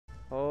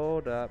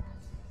hold up.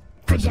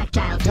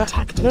 Projectile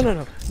detected.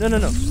 No.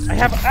 I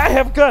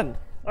have gun.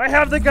 I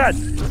have the gun.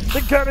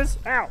 The gun is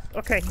out.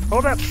 Okay,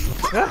 hold up.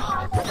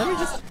 Let me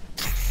just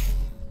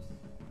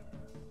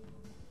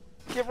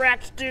get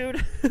wrecked,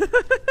 dude.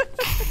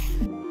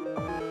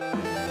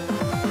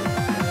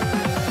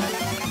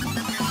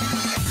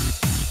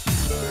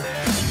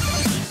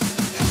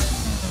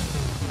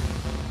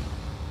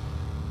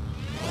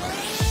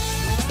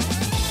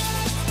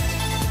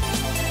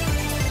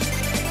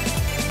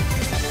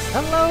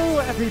 Hello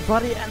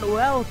everybody and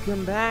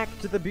welcome back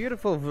to the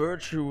beautiful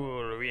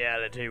virtual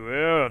reality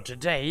world.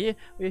 Today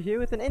we're here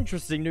with an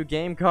interesting new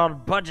game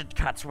called Budget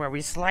Cuts, where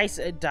we slice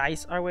and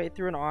dice our way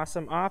through an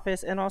awesome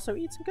office and also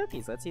eat some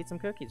cookies. Let's eat some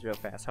cookies real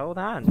fast. Hold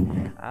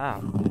on.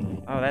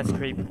 Oh, that's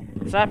creepy.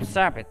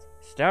 Stop it.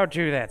 Don't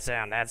do that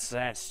sound.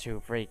 That's too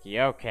freaky.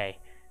 Okay,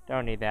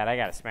 don't need that. I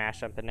gotta smash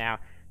something now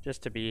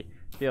just to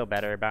feel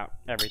better about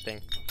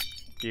everything.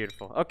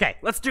 Beautiful. Okay,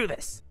 let's do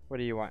this. What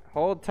do you want?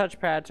 Hold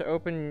touchpad to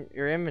open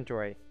your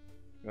inventory.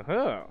 Oh,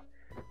 so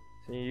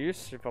you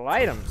use useful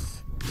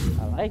items.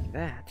 I like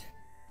that.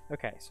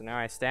 Okay, so now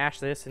I stash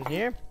this in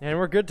here, and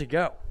we're good to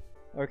go.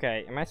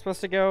 Okay, am I supposed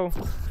to go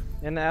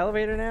in the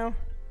elevator now?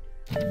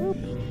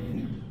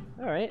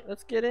 All right,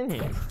 let's get in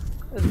here.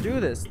 Let's do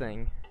this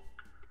thing.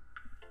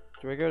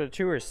 Do I go to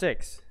 2 or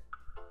 6?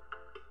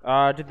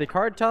 Did the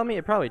card tell me?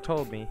 It probably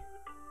told me.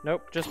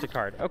 Nope, just a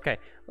card. Okay,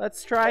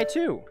 let's try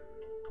 2.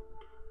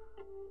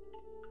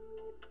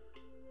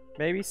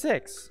 Maybe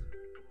 6.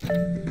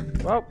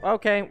 Well,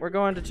 okay, we're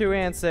going to 2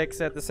 and 6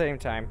 at the same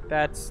time.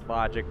 That's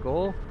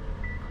logical.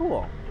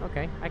 Cool.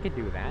 Okay, I could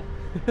do that.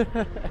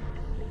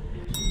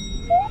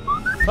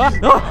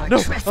 No!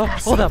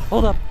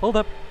 Hold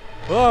up.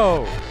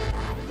 Whoa!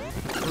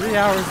 3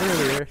 hours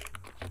earlier.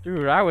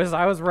 Dude, I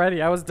was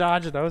ready. I was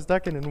dodging. I was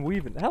ducking and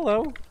weaving.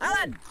 Hello.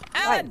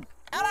 Alan!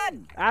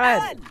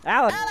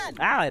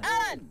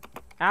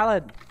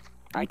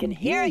 I can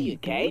hear you,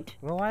 Kate.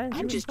 Well, why didn't you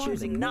I'm just respond?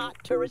 choosing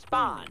not to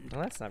respond.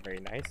 Well, that's not very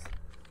nice.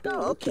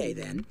 Oh, okay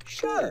then.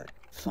 Sure.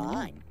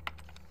 Fine.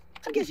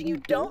 I'm guessing you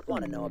don't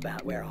want to know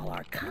about where all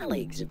our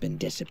colleagues have been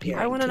disappearing.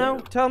 I want to know.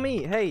 Tell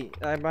me. Hey,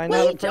 am I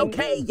not a Wait, friend?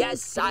 okay,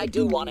 yes, I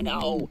do want to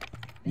know.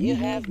 You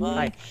have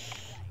my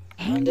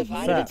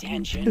undivided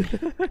attention.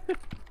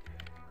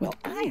 Well,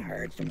 I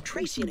heard from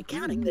Tracy in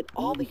accounting that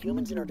all the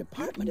humans in our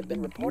department have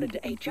been reported to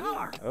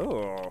HR.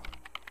 Oh.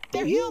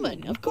 They're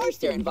human. Of course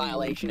they're in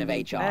violation of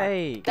HR.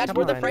 Hey, That's come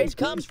where the on. phrase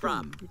comes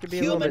from. You could be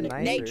a little Human bit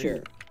nicer.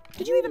 nature.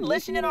 Did you even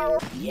listen in our...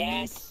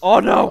 Yes. Oh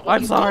no, What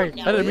I'm you sorry. don't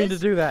I know didn't mean to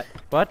is do that.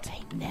 But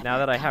never now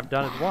that I have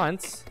done it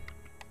once,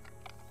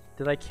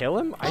 did I kill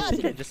him? I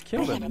think I just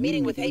killed They had a him.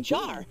 meeting with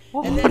HR,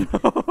 Oh, and then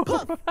no.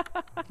 poof,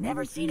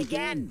 never seen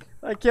again.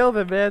 I killed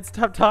him, man.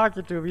 Stop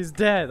talking to him. He's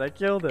dead. I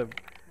killed him.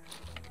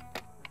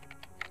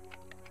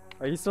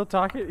 Are you still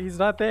talking? He's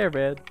not there,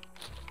 man.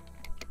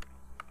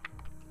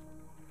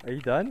 Are you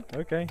done?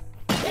 Okay.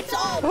 It's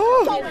all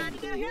Oh.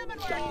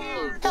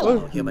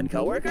 Hello, human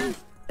coworker.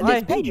 Hi.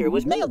 This pager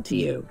was mailed to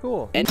you.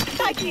 Cool. And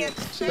I can't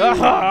see.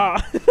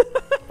 Ah!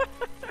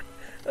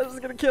 This is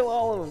gonna kill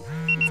all of them.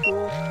 It's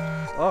cool.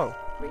 Oh.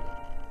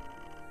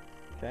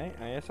 Okay,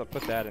 I guess I'll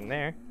put that in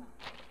there.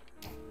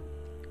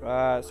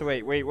 So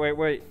wait.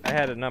 I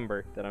had a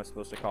number that I'm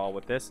supposed to call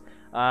with this.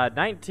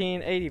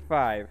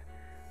 1985.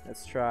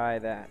 Let's try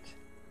that.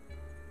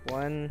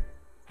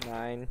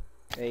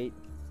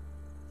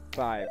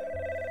 1985.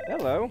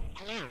 Hello.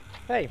 Hello.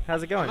 Hey,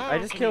 how's it going? Hello, I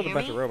just can killed you a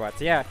hear bunch of me?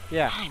 robots. Yeah.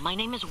 Hi, my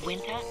name is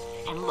Winter,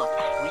 and look,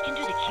 we can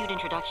do the cute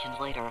introductions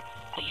later,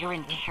 but you're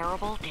in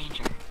terrible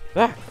danger.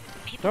 Ah,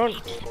 People don't.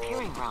 keep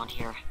disappearing around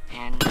here,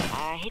 and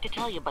I hate to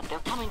tell you, but they're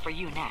coming for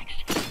you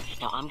next.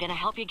 Now, I'm gonna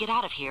help you get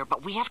out of here,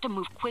 but we have to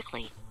move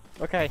quickly.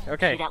 Okay.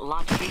 See that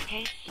locked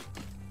briefcase?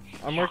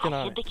 I'm working I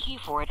on hid it. the key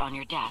for it on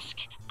your desk.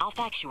 I'll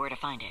fax you where to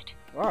find it.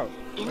 Wow.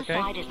 Okay.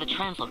 Inside is the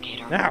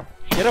translocator. Now,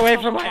 get away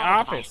It's a from my special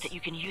device office. that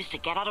you can use to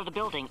get out of the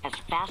building as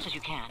fast as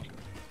you can.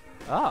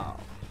 Oh.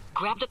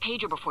 Grab the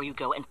pager before you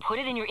go and put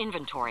it in your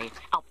inventory.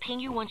 I'll ping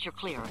you once you're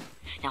clear.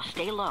 Now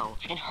stay low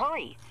and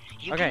hurry.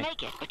 You Okay. can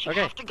make it, but you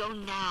Okay. have to go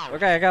now.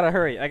 Okay, I gotta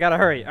hurry. All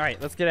right,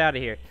 let's get out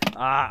of here.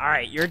 All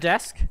right, your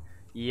desk.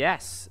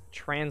 Yes,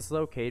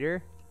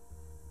 translocator.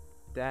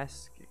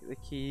 Desk, the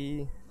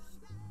key.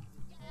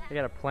 I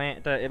got a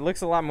plant. It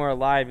looks a lot more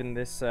alive in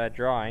this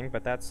drawing,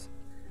 but that's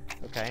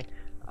okay.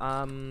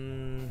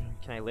 Can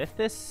I lift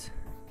this?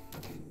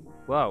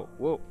 Whoa,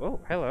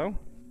 hello.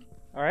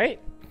 All right,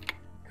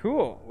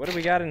 cool. What do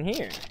we got in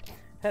here?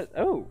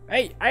 Oh,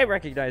 hey, I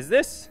recognize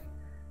this.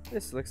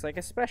 This looks like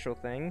a special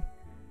thing.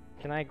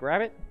 Can I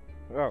grab it?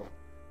 Oh,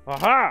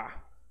 aha!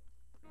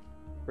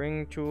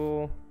 Bring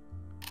tool.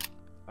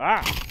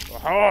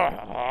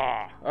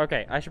 Aha!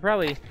 Okay, I should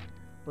probably.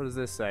 What does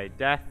this say?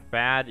 Death,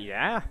 bad,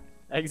 yeah.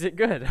 Exit,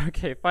 good.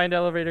 Okay, find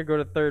elevator, go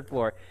to 3rd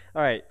floor.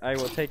 All right, I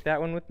will take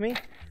that one with me.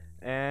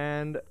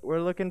 And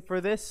we're looking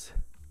for this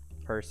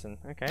person.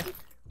 Okay.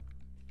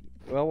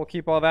 Well, we'll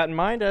keep all that in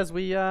mind as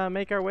we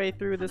make our way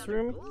through this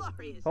room.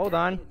 Hold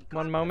on,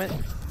 one moment.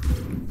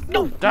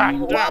 No, die.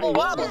 Wobble,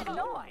 wobble.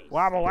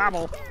 Wobble,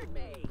 wobble.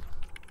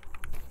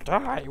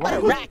 Die. What a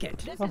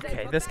racket!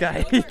 Okay, this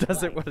guy, he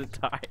doesn't want to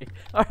die.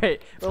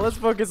 Alright, well, let's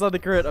focus on the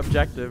current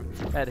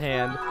objective at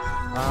hand.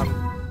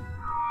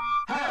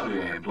 Howdy,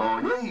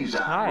 employees.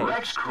 Hi. I'm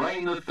Rex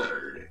Crane III.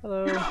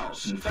 Hello.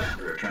 Boss and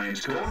founder of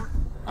TransCorp.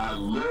 I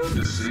love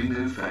to see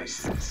new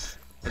faces.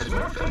 As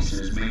more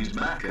faces means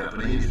my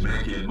company is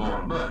making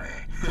more money.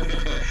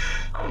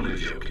 Only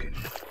joking.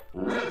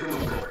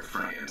 Welcome aboard,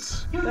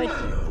 friends. You Thank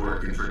love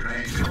working for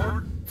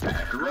TransCorp.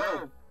 After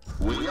all,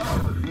 we are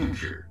the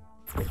future.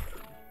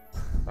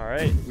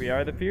 Alright, we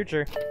are the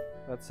future.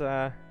 Let's,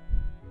 get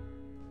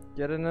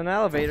in an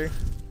elevator.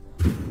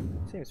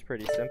 Seems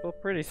pretty simple,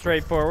 pretty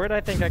straightforward.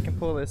 I think I can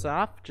pull this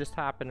off. Just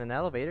hop in an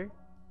elevator.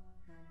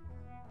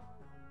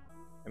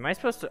 Am I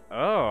supposed to...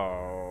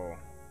 Oh.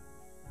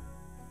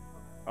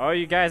 Oh,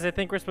 you guys, I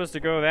think we're supposed to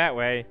go that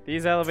way.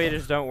 These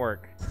elevators don't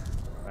work.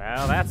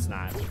 Well, that's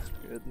not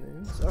good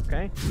news.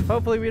 Okay.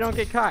 Hopefully we don't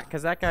get caught,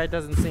 because that guy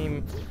doesn't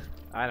seem...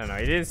 I don't know.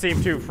 He didn't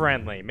seem too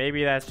friendly.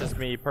 Maybe that's just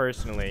me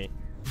personally,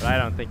 but I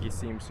don't think he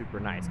seems super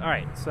nice. All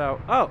right, so...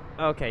 Oh,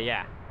 okay,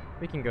 yeah.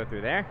 We can go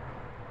through there.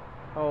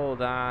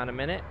 Hold on a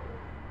minute.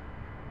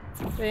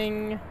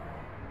 Bing.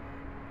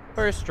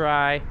 First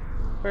try.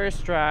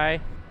 First try.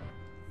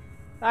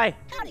 Hi.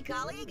 Howdy,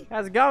 colleague.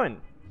 How's it going?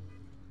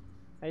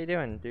 How you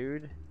doing,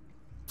 dude?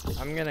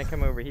 I'm gonna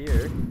come over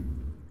here.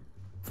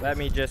 Let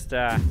me just,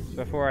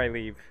 before I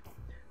leave,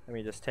 let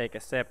me just take a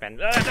sip and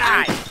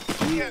die!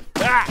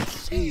 Ah!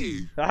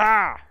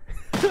 Aha!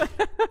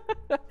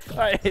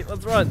 Alright,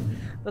 let's run.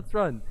 Let's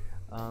run.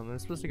 I'm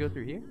supposed to go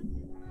through here?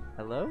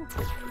 Hello?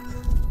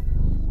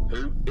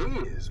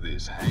 Who is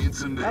this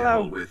handsome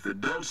Hello. devil with the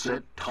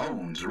dulcet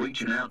tones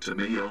reaching out to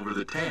me over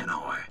the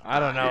tannoy? I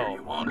don't know. Hear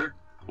you wonder?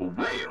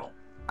 Well,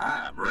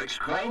 I'm Rex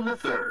Crane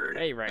III.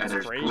 Hey, Rex and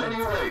there's Crane.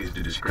 plenty of ways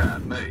to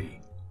describe me.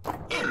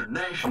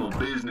 International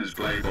business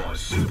playboy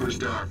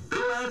superstar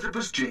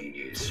philanthropist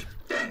genius.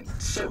 And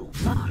so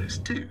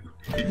modest, too.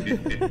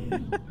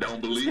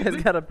 Don't believe He's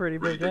me? got a pretty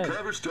big Read head. the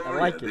cover story I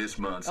like of it. this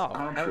month's Oh,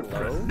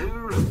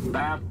 Entrepreneur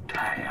About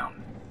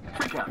Town.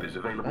 Free copies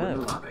available in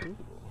the lobby.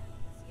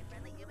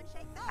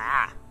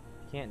 Ah!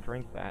 Can't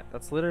drink that.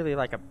 That's literally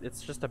like a...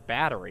 It's just a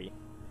battery.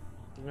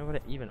 I don't know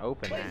what to even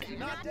open that.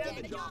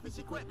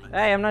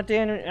 Hey, I'm not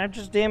I'm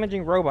just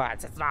damaging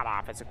robots. It's not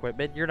office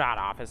equipment. You're not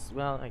office.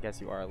 Well, I guess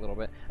you are a little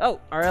bit.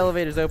 Oh, our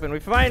elevator's open. We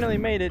finally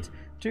made it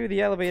to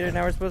the elevator.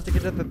 Now we're supposed to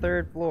get to the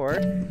 3rd floor.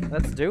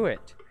 Let's do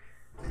it.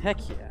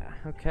 Heck yeah.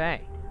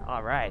 Okay.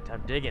 All right.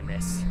 I'm digging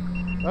this.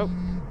 Oh.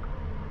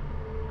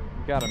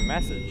 You got a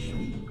message.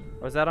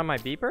 Was that on my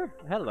beeper?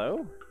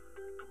 Hello.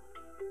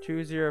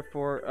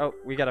 204. Oh,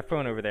 we got a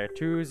phone over there.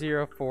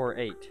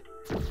 2048.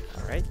 All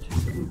right.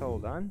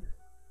 Hold on.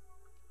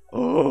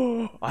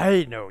 Oh,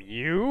 I know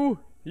you.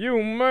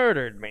 You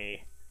murdered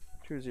me.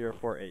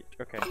 2048.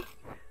 Okay.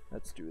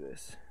 Let's do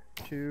this.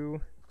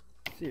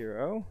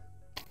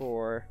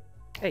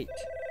 2048.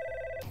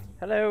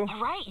 Hello.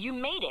 All right, you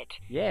made it.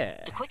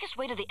 Yeah. The quickest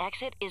way to the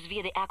exit is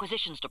via the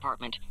acquisitions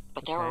department,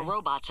 but there are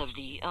robots of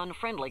the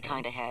unfriendly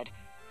kind ahead.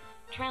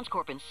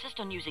 TransCorp insists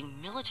on using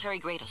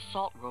military-grade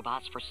assault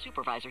robots for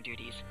supervisor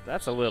duties.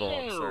 That's a little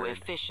So absurd.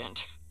 efficient.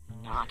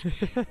 Not.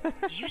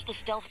 Use the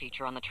stealth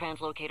feature on the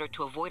translocator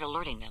to avoid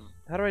alerting them.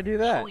 How do I do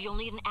that? Oh, you'll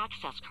need an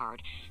access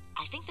card.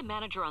 I think the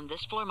manager on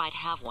this floor might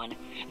have one.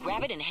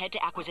 Grab it and head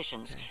to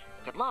acquisitions.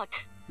 Good luck.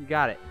 You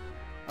got it.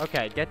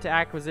 Okay, get to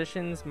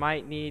acquisitions.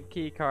 Might need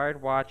key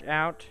card. Watch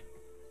out.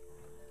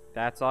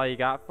 That's all you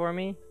got for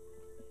me?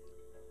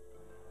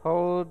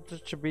 Hold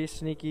to be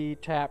sneaky.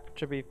 Tap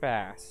to be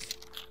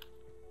fast.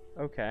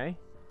 Okay.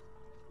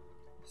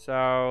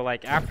 So,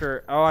 like,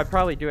 after... Oh, I'd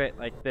probably do it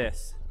like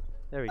this.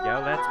 There we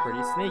go. That's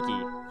pretty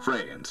sneaky.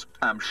 Friends,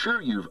 I'm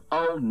sure you've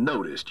all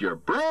noticed your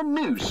brand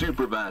new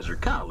supervisor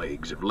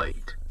colleagues of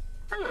late.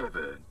 They have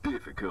a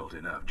difficult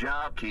enough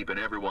job keeping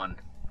everyone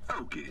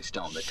focused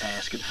on the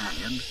task at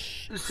hand.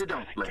 So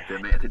don't let their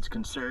methods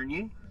concern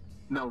you.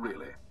 No,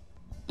 really.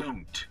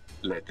 Don't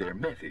let their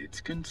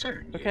methods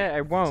concern you. Okay,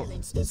 I won't.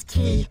 Vigilance is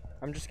key.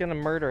 I'm just gonna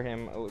murder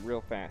him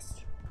real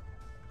fast.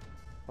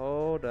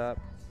 Hold up.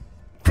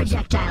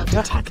 Projectile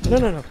detected.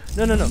 No.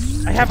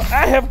 I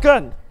have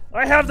gun.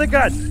 I have the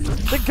gun.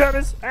 The gun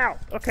is out.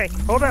 Okay,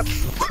 hold up.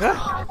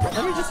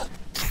 Let me just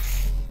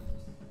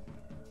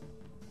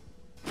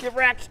get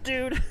wrecked,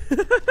 dude.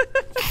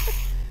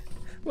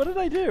 What did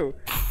I do?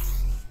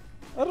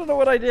 I don't know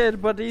what I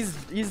did, but he's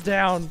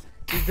down.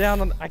 He's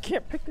down on. I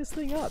can't pick this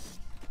thing up.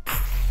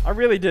 I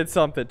really did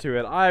something to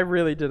it. I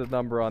really did a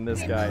number on this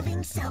guy.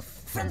 Removing self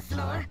from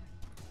floor.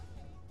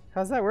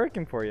 How's that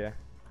working for you?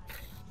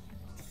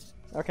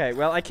 Okay,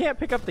 well, I can't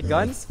pick up the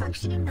gun.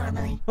 Functioning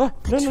normally. Oh, no.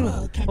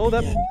 Patrol can Hold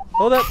up. begin.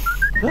 Hold up.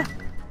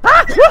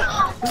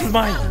 Ah! This is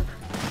mine.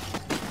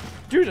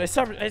 Dude,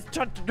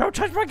 don't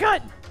touch my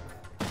gun.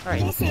 All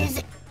right. This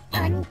is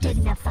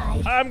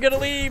undignified. I'm gonna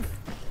leave.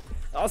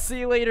 I'll see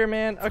you later,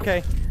 man.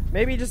 Okay,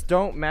 maybe just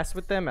don't mess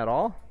with them at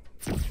all.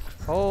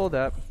 Hold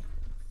up.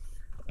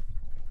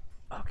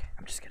 Okay,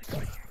 I'm just gonna go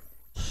in here.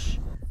 Shh,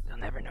 they'll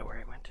never know where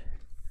I went.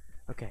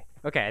 Okay,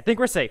 I think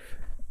we're safe.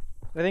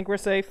 I think we're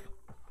safe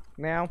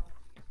now.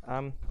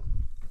 Let's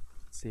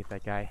see if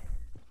that guy...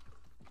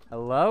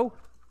 Hello?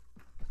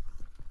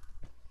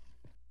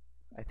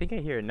 I think I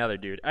hear another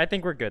dude. I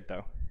think we're good,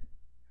 though.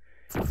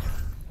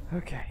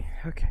 Okay,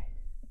 okay.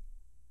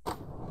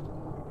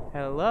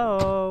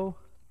 Hello?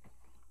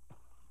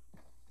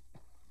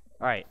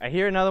 Alright, I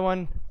hear another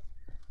one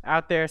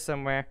out there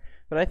somewhere.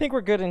 But I think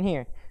we're good in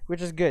here,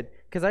 which is good.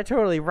 Because I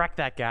totally wrecked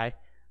that guy,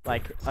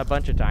 like, a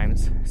bunch of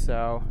times.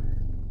 So,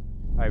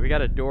 alright, we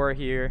got a door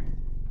here.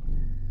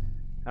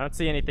 I don't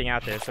see anything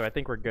out there, so I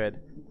think we're good.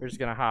 We're just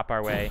gonna hop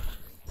our way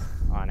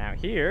on out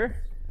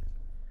here.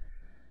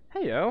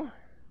 Heyo.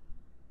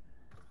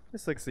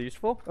 This looks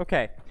useful.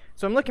 Okay,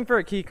 so I'm looking for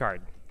a key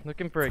card.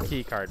 Looking for a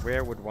key card.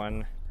 Where would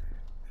one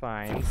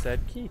find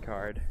said key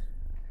card?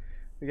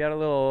 We got a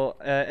little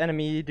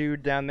enemy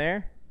dude down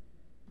there.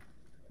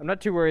 I'm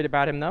not too worried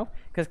about him though,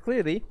 because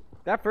clearly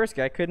that first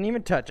guy couldn't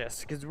even touch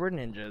us because we're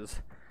ninjas.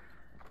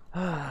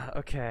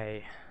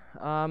 Okay.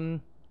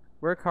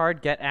 Work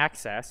hard, get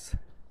access.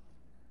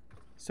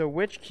 So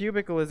which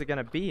cubicle is it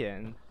gonna be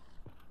in?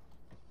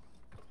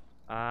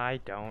 I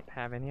don't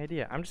have any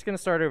idea. I'm just gonna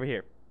start over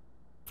here.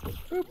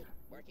 Boop.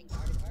 Working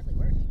hard is hardly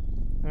working.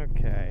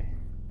 Okay.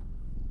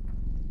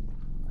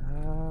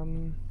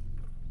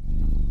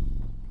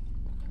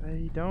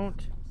 I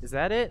don't... Is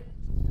that it?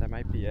 That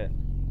might be it.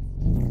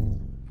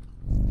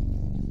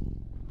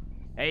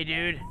 Hey,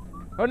 dude.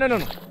 Oh, no, no,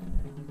 no.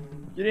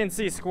 You didn't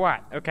see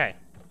squat. Okay.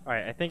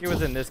 Alright, I think it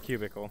was in this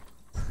cubicle.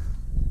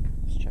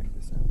 Let's check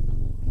this out.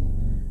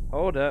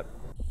 Hold up.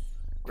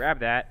 Grab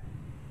that.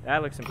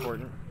 That looks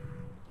important.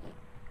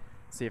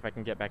 Let's see if I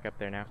can get back up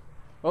there now.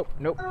 Oh,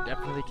 nope,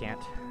 definitely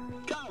can't.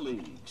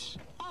 Colleagues,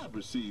 I've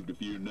received a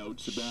few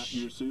notes about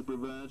your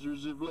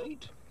supervisors of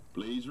late.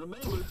 Please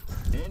remember,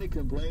 any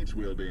complaints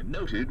will be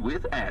noted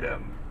with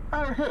Adam,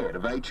 our head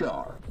of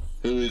HR,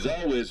 who is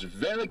always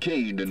very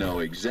keen to know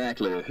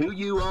exactly who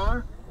you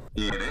are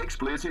in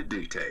explicit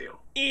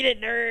detail. Eat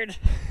it, nerd!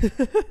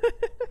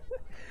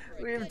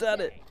 We've done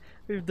it.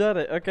 We've done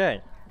it.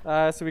 Okay.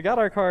 So we got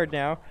our card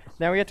now.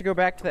 Now we have to go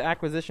back to the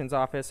acquisitions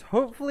office.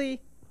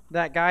 Hopefully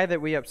that guy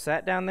that we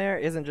upset down there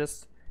isn't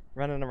just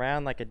running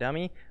around like a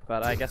dummy,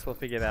 but I guess we'll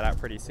figure that out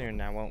pretty soon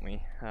now, won't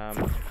we?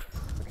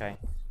 Okay.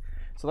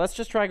 So let's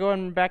just try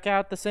going back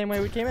out the same way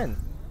we came in.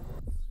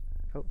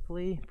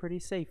 Hopefully pretty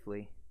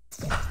safely.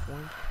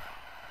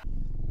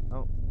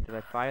 Oh, did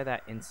I fire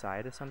that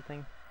inside of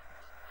something?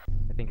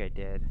 I think I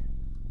did.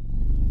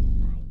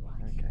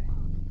 Okay.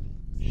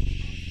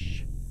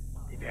 Shh.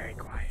 Be very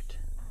quiet.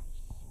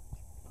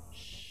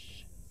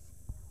 Shh.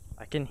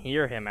 I can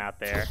hear him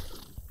out there.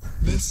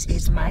 This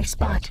is my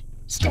spot.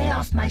 Stay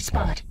off my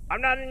spot.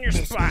 I'm not in your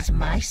This spot. is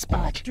my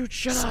spot. Dude,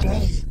 shut up.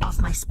 Stay off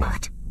my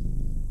spot.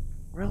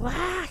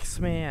 Relax,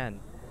 man.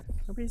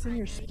 Nobody's in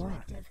your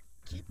spot.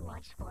 Keep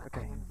watch for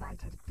Okay.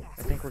 uninvited guests.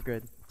 I think we're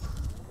good.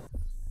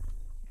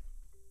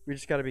 We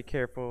just gotta be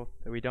careful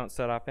that we don't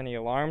set off any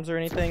alarms or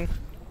anything,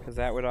 because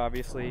that would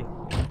obviously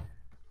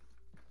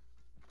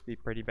be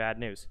pretty bad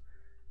news.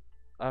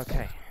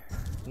 Okay.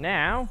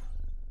 Now,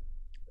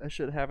 I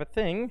should have a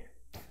thing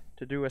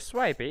to do a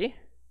swipey.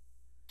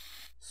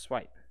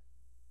 Swipe.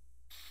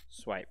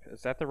 Swipe.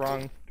 Is that the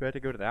wrong... Do I have to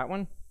go to that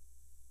one?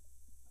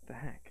 What the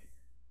heck?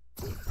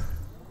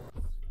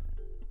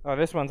 Oh,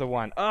 this one's a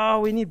 1. Oh,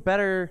 we need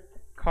better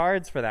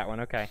cards for that one.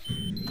 Okay.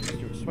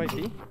 Do a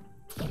swipey.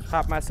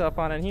 Pop myself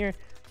on in here.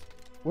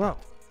 Whoa.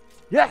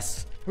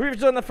 Yes! We've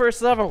done the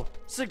first level!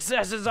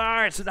 Success is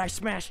ours! And I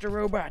smashed a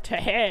robot!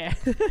 Hey,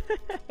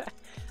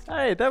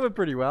 that went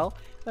pretty well.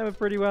 That went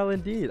pretty well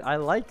indeed. I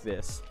like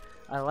this.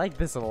 I like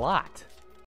this a lot.